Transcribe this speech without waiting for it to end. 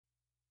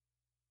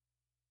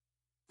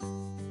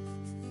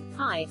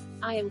Hi,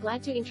 I am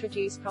glad to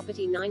introduce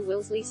property 9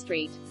 Wellesley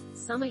Street,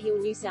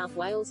 Summerhill, New South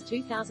Wales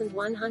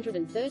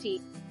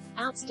 2130.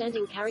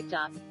 Outstanding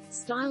character,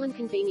 style and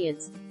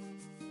convenience.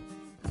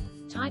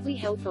 Tightly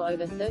held for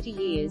over 30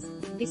 years,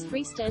 this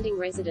freestanding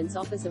residence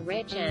offers a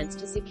rare chance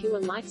to secure a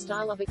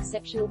lifestyle of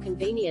exceptional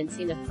convenience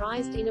in a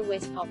prized inner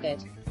west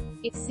pocket.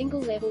 Its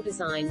single-level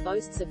design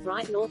boasts a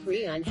bright north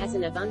rear and has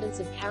an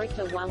abundance of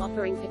character while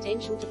offering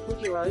potential to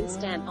put your own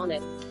stamp on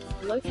it.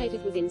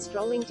 Located within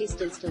strolling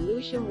distance to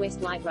Lewisham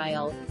West Light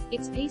Rail,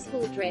 its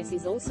peaceful address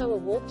is also a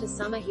walk to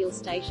Summerhill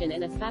Station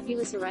and a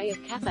fabulous array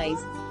of cafes,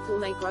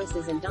 gourmet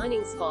grocers and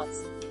dining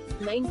spots.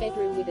 Main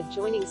bedroom with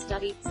adjoining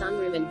study,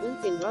 sunroom and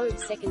built-in robe.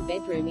 Second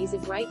bedroom is a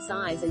great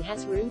size and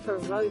has room for a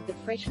robe. The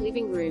fresh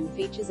living room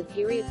features a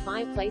period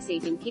fireplace.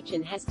 Eat-in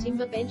kitchen has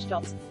timber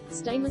benchtops,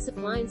 stainless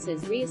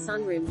appliances. Rear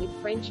sunroom with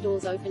French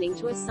doors opening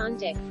to a sun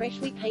deck.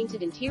 Freshly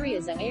painted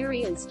interiors are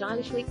airy and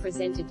stylishly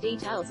presented.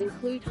 Details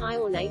include high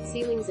ornate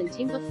ceilings and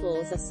timber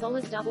floors. A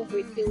solid double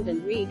brick build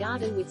and rear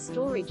garden with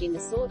storage in the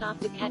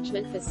sought-after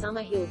catchment for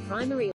Summerhill. Primary